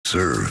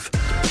serve.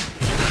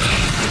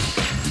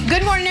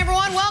 Good morning,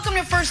 everyone. Welcome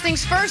to First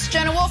Things First.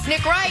 Jenna Wolf,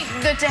 Nick Wright.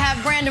 Good to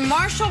have Brandon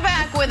Marshall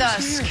back with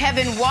us.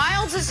 Kevin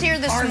Wilds is here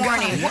this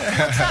morning.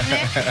 What's up,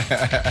 Nick?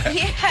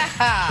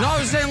 Yeah. No, I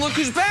was saying, look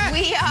who's back.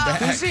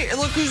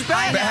 Look who's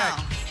back.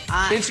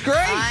 It's great.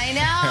 I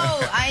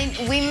know.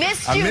 We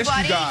missed you,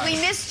 buddy.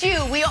 We missed you.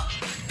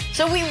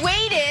 So we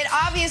waited.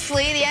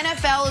 Obviously, the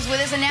NFL is with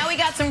us, and now we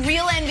got some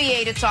real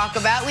NBA to talk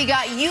about. We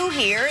got you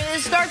here. It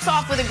starts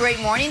off with a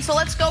great morning, so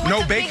let's go with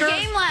the big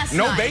game last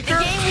night. No Baker?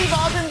 The game we've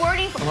all been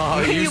waiting for.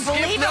 Oh, Can you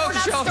believe it? We're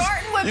not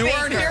starting with Baker. You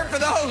weren't here for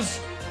those.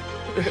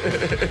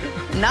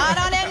 Not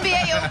on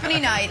NBA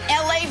opening night.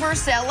 LA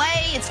versus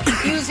LA. It's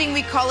confusing.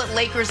 We call it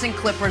Lakers and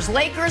Clippers.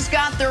 Lakers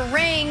got their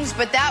rings,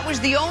 but that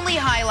was the only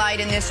highlight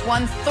in this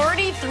one.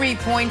 33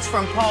 points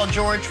from Paul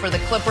George for the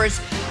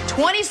Clippers.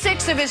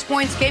 26 of his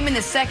points came in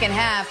the second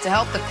half to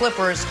help the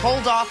Clippers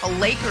hold off a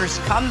Lakers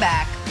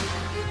comeback.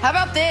 How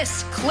about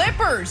this?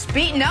 Clippers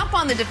beating up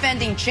on the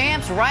defending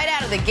champs right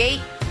out of the gate.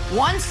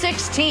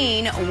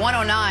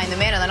 116-109. The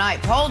man of the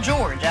night, Paul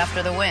George,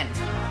 after the win.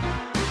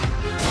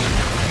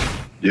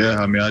 Yeah,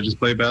 I mean, I just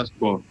play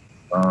basketball.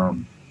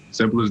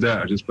 Simple as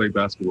that. I just play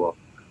basketball.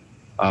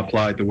 I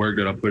applied the work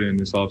that I put in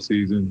this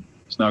offseason.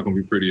 It's not going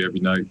to be pretty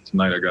every night.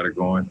 Tonight I got it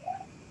going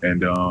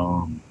and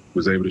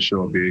was able to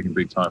show up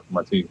big time for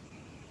my team.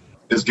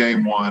 This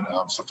game one,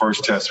 it's the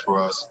first test for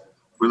us.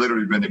 We've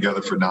literally been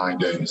together for 9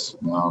 days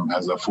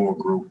as a full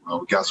group.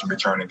 We got some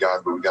returning guys,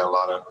 but we got a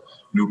lot of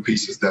new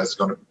pieces that's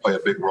going to play a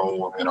big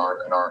role in our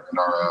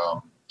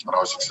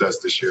success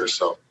this year.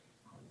 So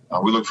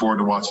we look forward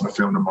to watching the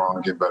film tomorrow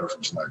and get better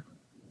from tonight.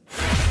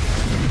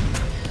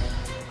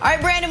 All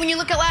right, Brandon, when you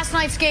look at last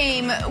night's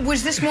game,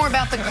 was this more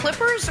about the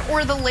Clippers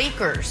or the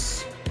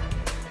Lakers?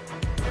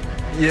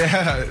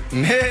 Yeah,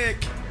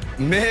 Nick.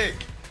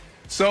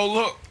 So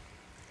look,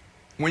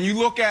 when you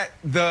look at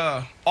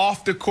the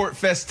off-the-court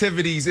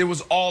festivities, it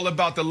was all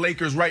about the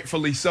Lakers,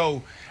 rightfully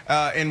so.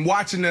 And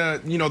watching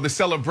the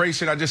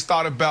celebration, I just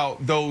thought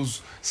about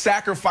those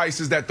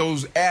sacrifices that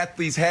those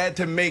athletes had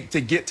to make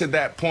to get to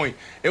that point.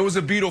 It was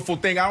a beautiful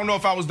thing. I don't know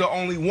if I was the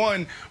only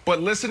one,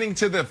 but listening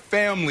to the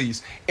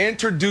families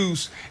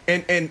introduce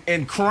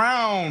and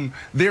crown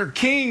their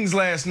kings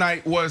last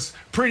night was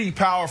pretty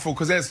powerful,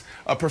 because as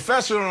a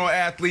professional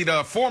athlete,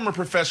 a former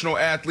professional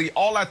athlete,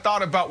 all I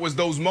thought about was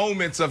those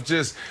moments of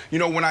just,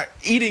 when I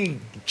eating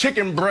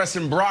chicken breasts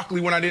and broccoli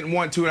when I didn't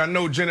want to. And I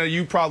know, Jenna,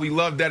 you probably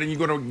love that, and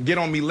you're going to get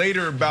on me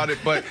later about it,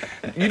 but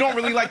you don't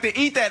really like to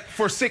eat that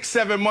for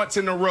 6-7 months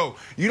in a row.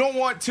 You don't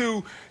want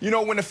to,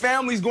 when the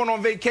family's going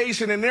on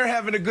vacation and they're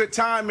having a good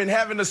time and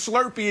having a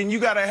Slurpee, and you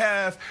got to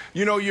have,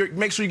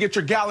 make sure you get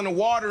your gallon of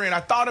water in. I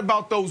thought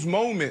about those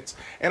moments,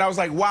 and I was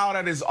like, wow,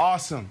 that is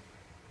awesome.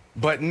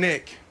 But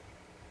Nick,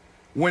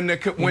 when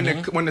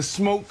the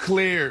smoke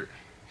cleared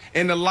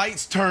and the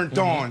lights turned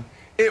on,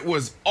 it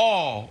was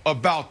all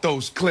about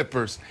those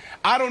Clippers.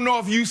 I don't know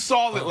if you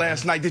saw it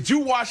last night. Did you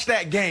watch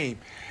that game?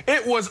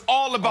 It was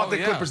all about the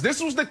Clippers. This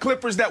was the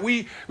Clippers that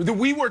we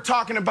were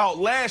talking about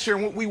last year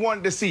and what we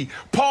wanted to see.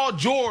 Paul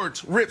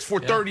George rips for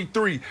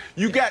 33.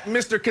 You got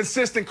Mr.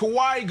 Consistent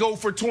Kawhi go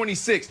for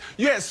 26.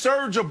 You had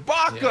Serge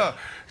Ibaka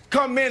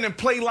come in and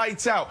play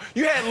lights out.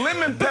 You had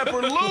Lemon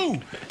Pepper Lou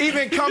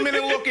even come in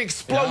and look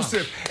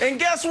explosive. And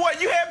guess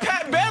what? You had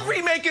Pat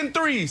Beverly making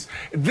threes.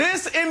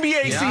 This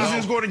NBA season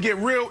is going to get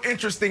real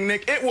interesting,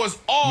 Nick. It was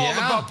all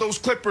about those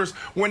Clippers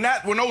when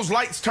those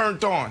lights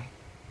turned on.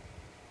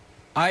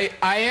 I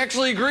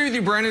actually agree with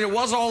you, Brandon. It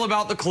was all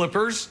about the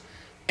Clippers.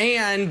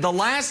 And the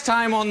last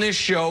time on this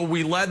show,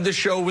 we led the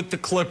show with the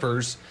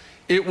Clippers.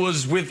 It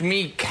was with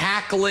me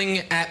cackling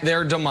at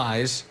their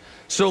demise.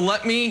 So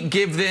let me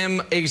give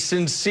them a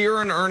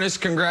sincere and earnest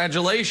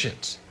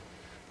congratulations,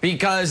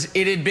 because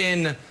it had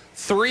been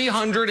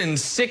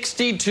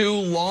 362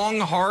 long,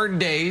 hard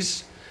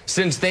days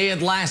since they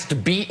had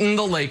last beaten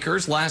the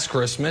Lakers last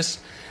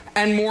Christmas.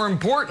 And more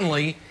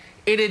importantly,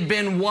 it had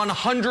been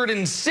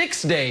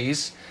 106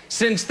 days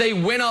since they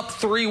went up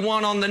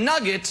 3-1 on the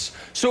Nuggets.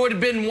 So it had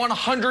been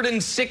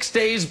 106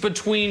 days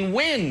between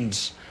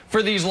wins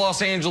for these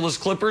Los Angeles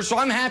Clippers, so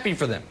I'm happy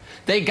for them.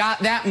 They got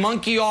that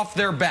monkey off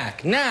their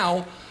back.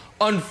 Now,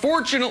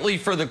 unfortunately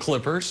for the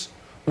Clippers,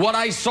 what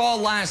I saw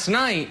last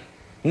night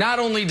not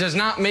only does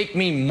not make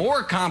me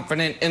more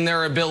confident in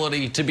their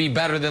ability to be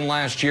better than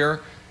last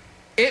year,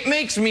 it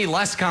makes me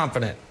less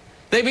confident.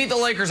 They beat the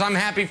Lakers. I'm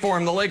happy for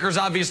them. The Lakers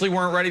obviously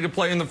weren't ready to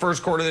play in the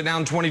first quarter. They're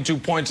down 22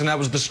 points, and that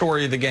was the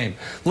story of the game.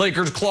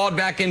 Lakers clawed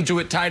back into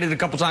it, tied it a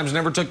couple times,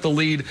 never took the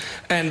lead,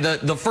 and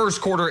the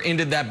first quarter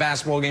ended that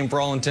basketball game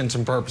for all intents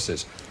and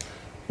purposes.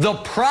 The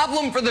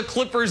problem for the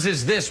Clippers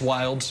is this,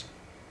 Wilds.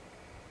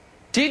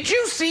 Did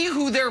you see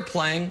who they're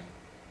playing?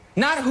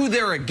 Not who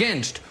they're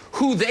against,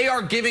 who they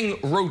are giving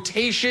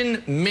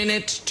rotation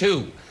minutes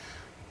to.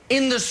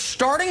 In the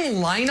starting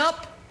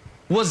lineup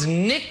was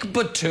Nick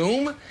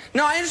Batum.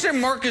 Now, I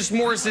understand Marcus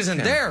Morris isn't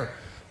there,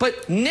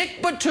 but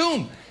Nick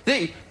Batum.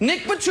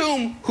 Nick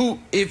Batum, who,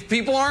 if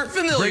people aren't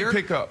familiar,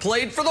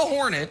 played for the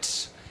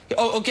Hornets.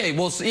 Oh, okay.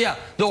 Well, yeah,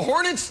 the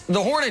Hornets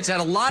had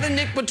a lot of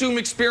Nick Batum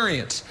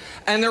experience,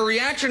 and their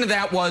reaction to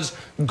that was,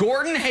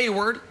 Gordon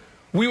Hayward,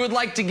 we would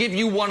like to give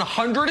you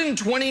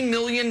 $120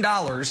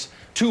 million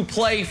to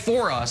play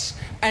for us,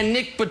 and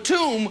Nick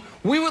Batum,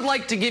 we would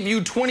like to give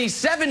you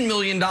 $27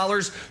 million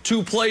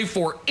to play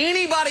for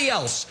anybody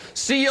else.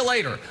 See you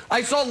later.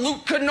 I saw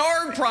Luke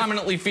Kennard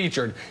prominently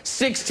featured.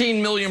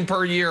 $16 million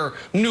per year,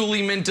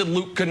 newly minted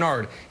Luke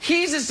Kennard.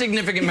 He's a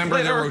significant member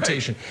of their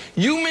rotation.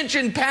 You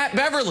mentioned Pat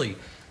Beverly.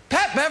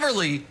 Pat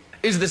Beverly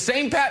is the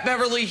same Pat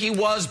Beverly he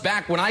was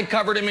back when I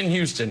covered him in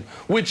Houston,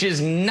 which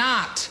is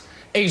not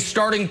a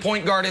starting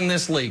point guard in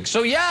this league.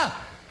 So yeah,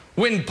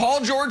 when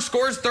Paul George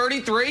scores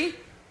 33,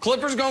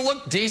 Clippers going to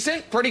look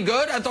decent, pretty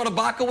good. I thought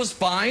Ibaka was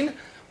fine,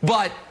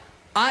 but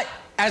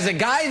as a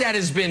guy that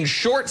has been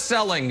short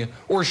selling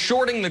or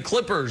shorting the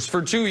Clippers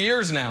for 2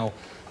 years now,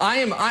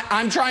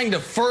 I'm trying to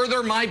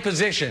further my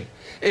position.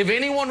 If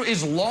anyone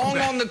is long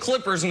on the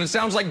Clippers, and it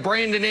sounds like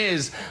Brandon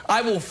is,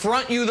 I will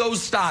front you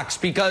those stocks,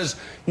 because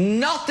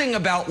nothing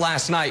about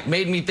last night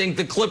made me think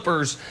the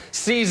Clippers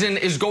season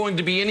is going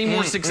to be any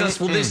more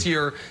successful this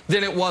year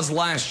than it was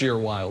last year,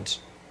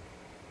 Wilds.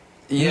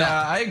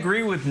 Yeah, I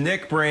agree with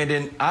Nick,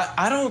 Brandon.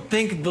 I don't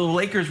think the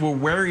Lakers were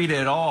worried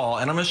at all.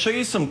 And I'm going to show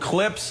you some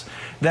clips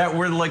that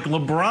were like,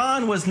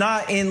 LeBron was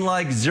not in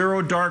like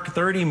zero dark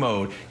 30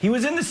 mode. He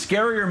was in the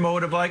scarier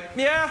mode of like,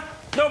 yeah,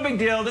 no big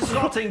deal. This is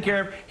all taken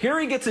care of. Here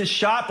he gets his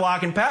shot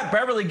block, and Pat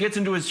Beverly gets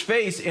into his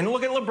face, and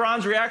look at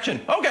LeBron's reaction.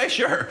 Okay,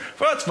 sure.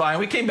 Well, that's fine.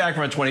 We came back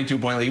from a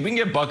 22-point lead. We can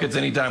get buckets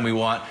anytime we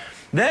want.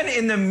 Then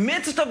in the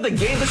midst of the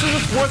game, this is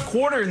the fourth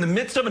quarter, in the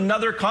midst of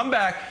another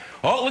comeback,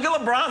 oh, look at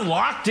LeBron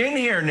locked in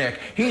here, Nick.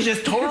 He's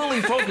just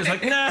totally focused.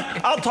 Like, nah,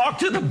 I'll talk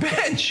to the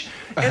bench.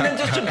 And then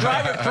just to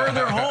drive it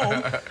further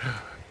home,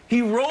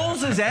 he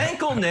rolls his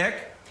ankle, Nick.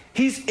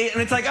 And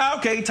it's like, oh,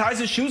 okay, he ties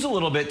his shoes a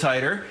little bit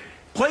tighter.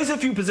 Plays a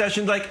few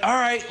possessions, like, all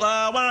right,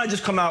 why don't I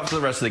just come out for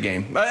the rest of the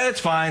game?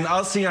 It's fine.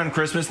 I'll see you on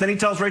Christmas. Then he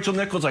tells Rachel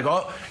Nichols, like,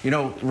 oh, you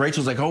know,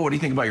 Rachel's like, oh, what do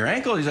you think about your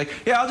ankle? He's like,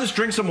 yeah, I'll just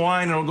drink some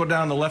wine and it'll go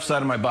down the left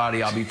side of my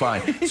body. I'll be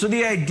fine. So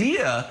the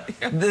idea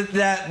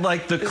that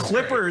like, the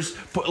Clippers,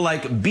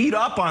 like, beat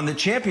up on the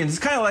champions, it's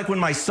kind of like when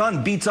my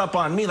son beats up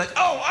on me, like,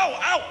 oh, ow,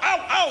 ow,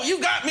 ow, ow, you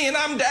got me and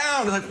I'm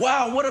down. Like,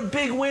 wow, what a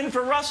big win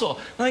for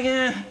Russell. Like,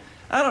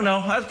 I don't know.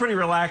 I was pretty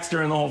relaxed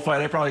during the whole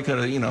fight. I probably could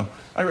have, you know,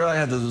 I really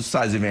had the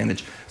size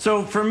advantage.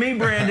 So for me,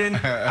 Brandon,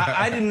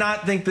 I did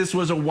not think this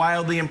was a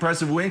wildly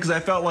impressive win, because I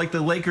felt like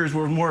the Lakers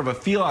were more of a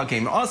feel-out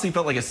game. It honestly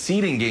felt like a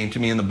seeding game to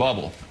me in the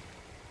bubble.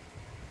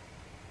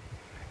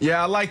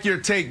 Yeah, I like your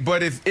take,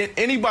 but if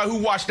anybody who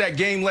watched that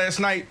game last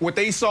night, what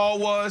they saw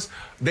was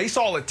they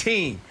saw a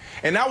team.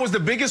 And that was the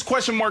biggest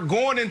question mark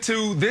going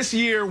into this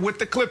year with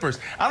the Clippers.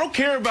 I don't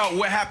care about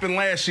what happened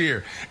last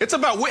year. It's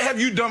about what have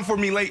you done for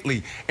me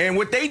lately. And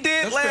what they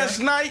did last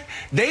night,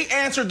 they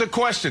answered the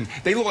question.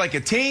 They looked like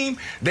a team.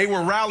 They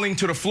were rallying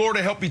to the floor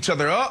to help each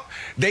other up.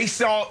 They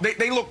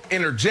looked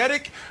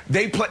energetic.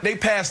 They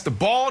passed the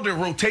ball. Their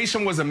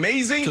rotation was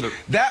amazing.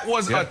 That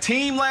was a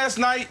team last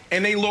night,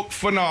 and they looked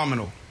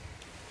phenomenal.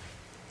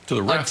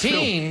 A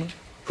team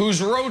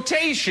whose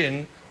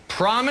rotation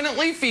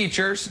prominently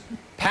features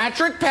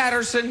Patrick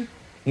Patterson,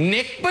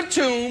 Nick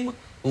Batum,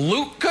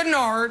 Luke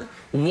Kennard,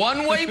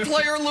 one-way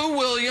player Lou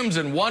Williams,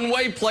 and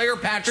one-way player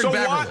Patrick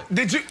Beverly.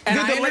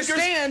 I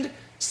understand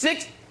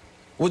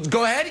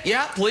go ahead.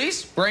 Yeah,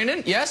 please.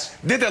 Brandon, yes?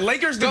 Did the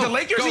Lakers did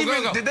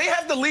they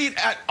have the lead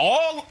at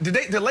all? Did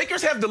the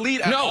Lakers have the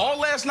lead at all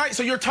last night?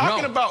 So you're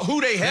talking about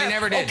who they had. They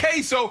never did.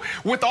 Okay, so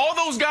with all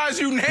those guys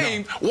you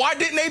named, why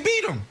didn't they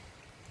beat them?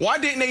 Why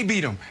didn't they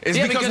beat them? It's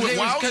because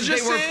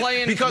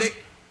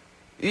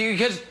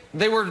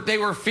they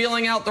were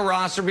feeling out the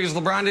roster, because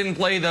LeBron didn't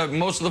play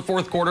most of the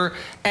fourth quarter.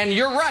 And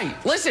you're right.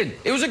 Listen,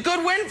 it was a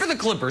good win for the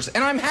Clippers,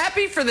 and I'm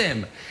happy for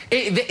them.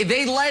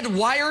 They led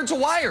wire to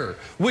wire,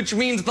 which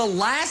means the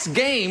last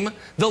game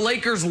the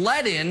Lakers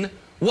led in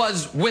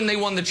was when they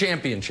won the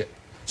championship.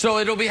 So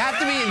that's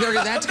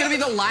going to be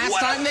the last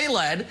time they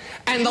led,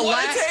 and the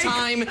last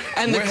time,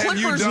 and the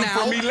Clippers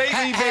now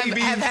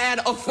have had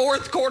a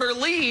fourth quarter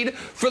lead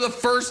for the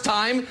first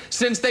time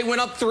since they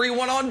went up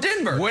 3-1 on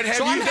Denver. What have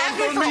you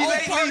done for me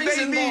lately,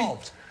 baby?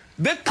 Involved.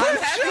 The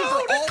Clip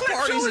Show. For all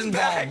parties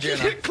involved,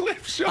 The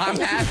Clip Show. I'm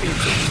happy.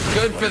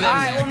 Good for them. All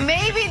right, well,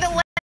 maybe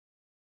the